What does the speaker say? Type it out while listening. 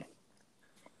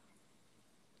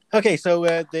Okay,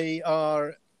 so they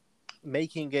are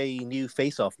making a new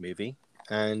Face-Off movie,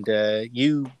 and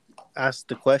you asked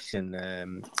the question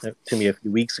to me a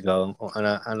few weeks ago,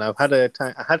 and I've had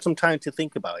I had some time to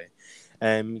think about it.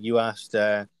 You asked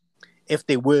if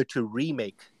they were to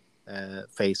remake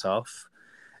Face Off,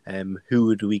 who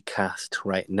would we cast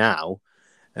right now?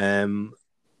 Um,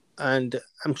 and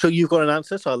I'm sure you've got an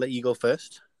answer, so I'll let you go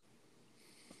first.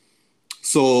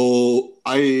 So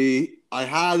I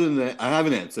have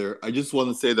an answer. I just want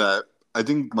to say that I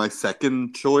think my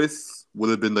second choice would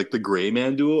have been like the Gray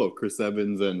Man duo of Chris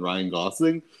Evans and Ryan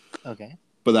Gosling. Okay.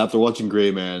 But after watching Gray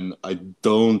Man, I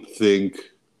don't think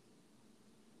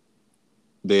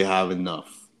they have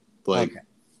enough. Like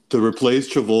to replace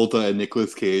Travolta and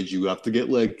Nicolas Cage, you have to get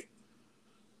like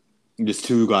just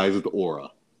two guys with aura.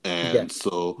 Yeah. And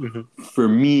so Mm-hmm. for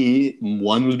me,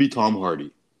 one would be Tom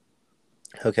Hardy.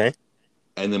 Okay.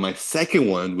 And then my second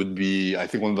one would be, I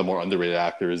think, one of the more underrated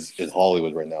actors in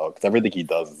Hollywood right now, because everything he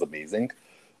does is amazing.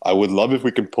 I would love if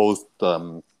we could post.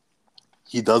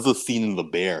 He does a scene in The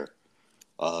Bear,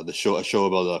 a show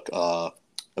about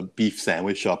a beef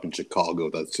sandwich shop in Chicago.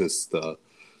 That's just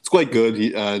it's quite good.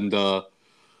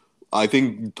 I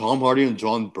think Tom Hardy and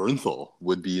John Bernthal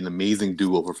would be an amazing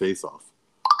duo for Face Off.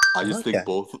 I just think Okay.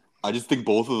 both. I just think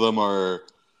both of them are.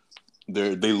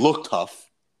 They look tough.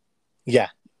 Yeah.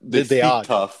 They They speak are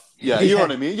tough. Yeah, you know yeah.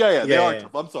 what I mean. Yeah, they are Yeah.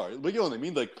 tough. I'm sorry, but you know what I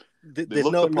mean. Like they There's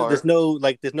look the there's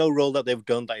part. no role that they've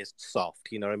done that is soft.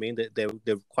 You know what I mean?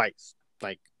 They're quite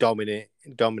like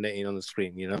dominating on the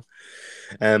screen. You know.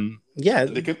 Yeah.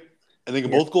 And they can Yeah.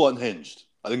 both go unhinged.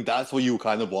 I think that's what you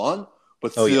kind of want,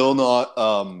 but Oh yeah. still not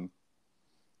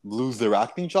lose their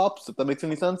acting chops. If that makes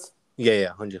any sense. Yeah.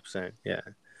 100%. Yeah.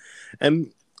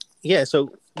 Um. Yeah.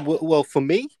 So well, for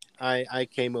me, I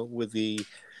came up with the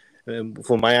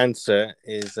for my answer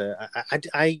is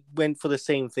I went for the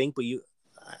same thing, but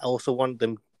I also want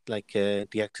them like the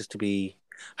actors to be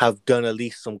have done at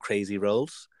least some crazy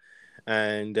roles.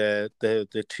 And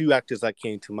the two actors that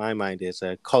came to my mind is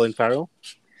Colin Farrell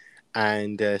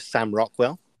and Sam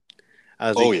Rockwell.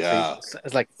 As Oh they, yeah,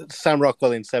 it's like Sam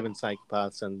Rockwell in Seven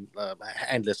Psychopaths and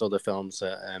endless other films.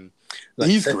 Like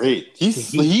he's great. he,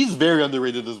 He's very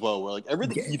underrated as well. Where like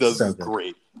everything yeah, he does so is good.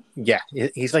 great. Yeah,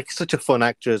 he's like such a fun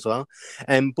actor as well.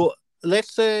 But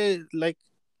let's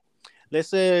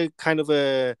let's kind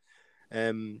of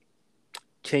um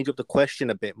change up the question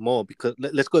a bit more because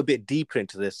let's go a bit deeper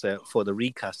into this for the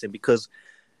recasting because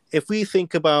if we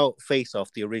think about Face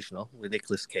Off, the original with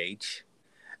Nicolas Cage,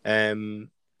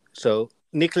 so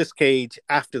Nicolas Cage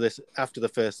after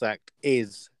the first act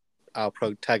is our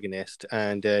protagonist,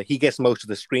 and he gets most of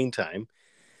the screen time.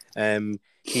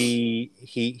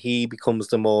 He becomes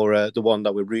the one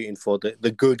that we're rooting for,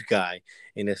 the good guy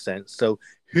in a sense. So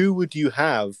who would you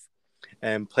have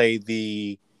play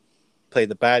the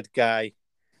bad guy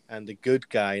and the good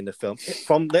guy in the film?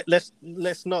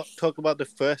 Let's not talk about the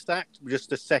first act, just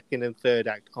the second and third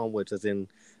act onwards, as in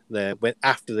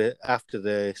after the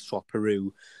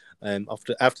swapperoo,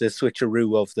 after the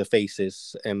switcheroo of the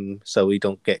faces, so we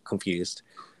don't get confused.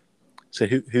 So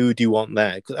who do you want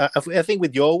there? Because I think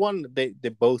with your one, they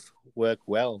both work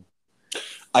well.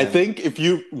 I think if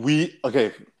you we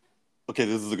okay,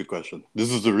 this is a good question.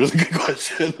 This is a really good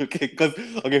question. Okay, because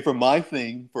for my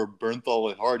thing for Bernthal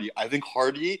and Hardy, I think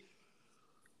Hardy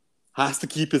has to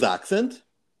keep his accent.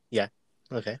 Yeah.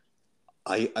 Okay.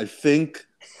 I think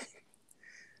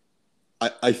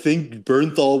I think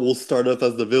Bernthal will start off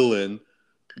as the villain,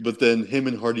 but then him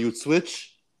and Hardy would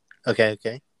switch. Okay.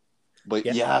 Okay. But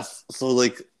Yeah. yes, so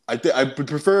like I would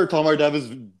prefer Tom Hardy to have his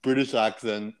British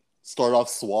accent, start off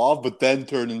suave, but then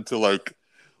turn into like,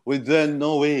 wait, then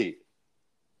no way.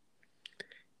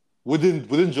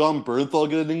 Wouldn't John Bernthal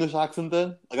get an English accent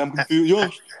then? Like I'm confused. You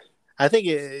know, I think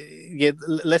yeah.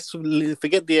 Let's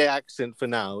forget the accent for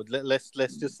now. Let's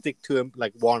just stick to him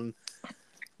like one.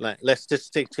 Like let's just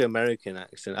stick to American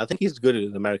accent. I think he's good at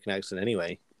an American accent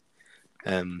anyway.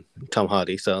 Tom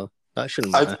Hardy, so that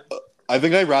shouldn't I matter. I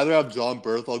think I'd rather have John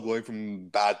Bernthal going from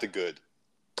bad to good,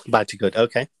 Bad to good.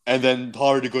 Okay. and then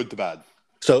Hardy good to bad.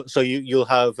 So you'll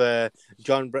have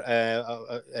John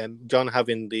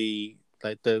having the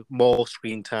more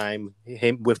screen time.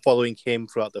 We're following him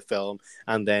throughout the film,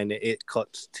 and then it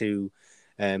cuts to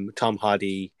Tom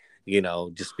Hardy,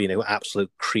 just being an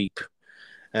absolute creep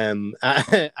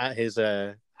at his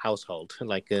household,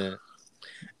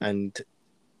 and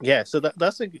yeah. So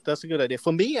that's a good idea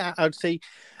for me. I'd say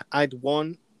I'd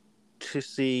want to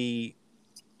see.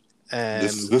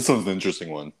 This one's an interesting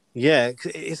one. Yeah,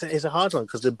 it's a hard one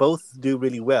because they both do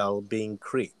really well being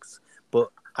creeps, but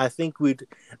I think it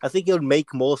would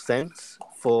make more sense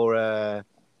for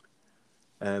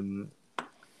um,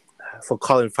 for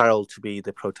Colin Farrell to be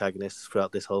the protagonist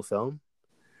throughout this whole film.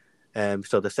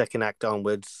 So the second act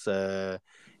onwards,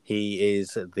 he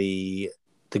is the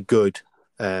good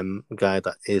guy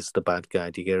that is the bad guy.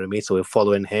 Do you get what I mean? So we're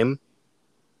following him.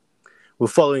 We're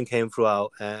following him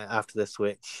throughout after the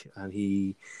switch, and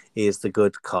he is the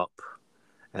good cop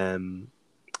in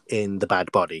the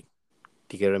bad body.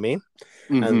 Do you get what I mean?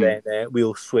 And then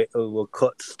we'll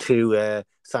cut to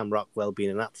Sam Rockwell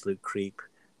being an absolute creep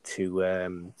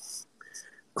to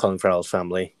Colin Farrell's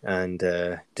family, and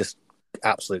just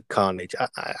absolute carnage.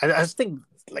 I just think,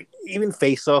 like, even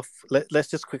Face Off. Let's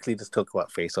just quickly just talk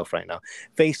about Face Off right now.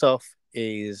 Face Off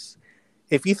is,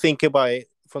 if you think about it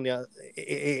from the,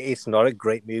 it's not a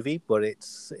great movie, but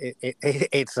it's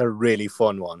a really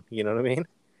fun one. You know what I mean?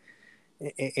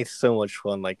 It's so much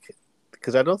fun, like,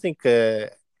 because I don't think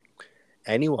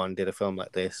anyone did a film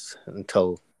like this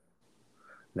until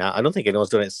now. I don't think anyone's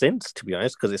done it since, to be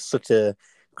honest, because it's such a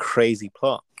crazy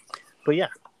plot. But yeah.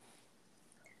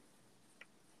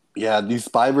 Yeah, these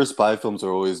spy versus spy films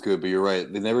are always good, but you're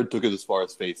right. They never took it as far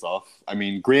as Face Off. I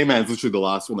mean, Gray Man's literally the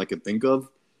last one I can think of.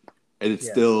 And it's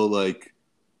still like,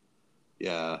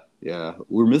 yeah.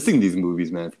 We're missing these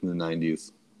movies, man, from the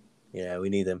 90s. Yeah, we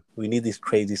need them. We need these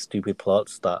crazy, stupid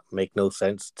plots that make no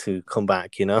sense to come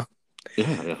back, you know? Yeah,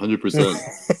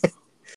 100%.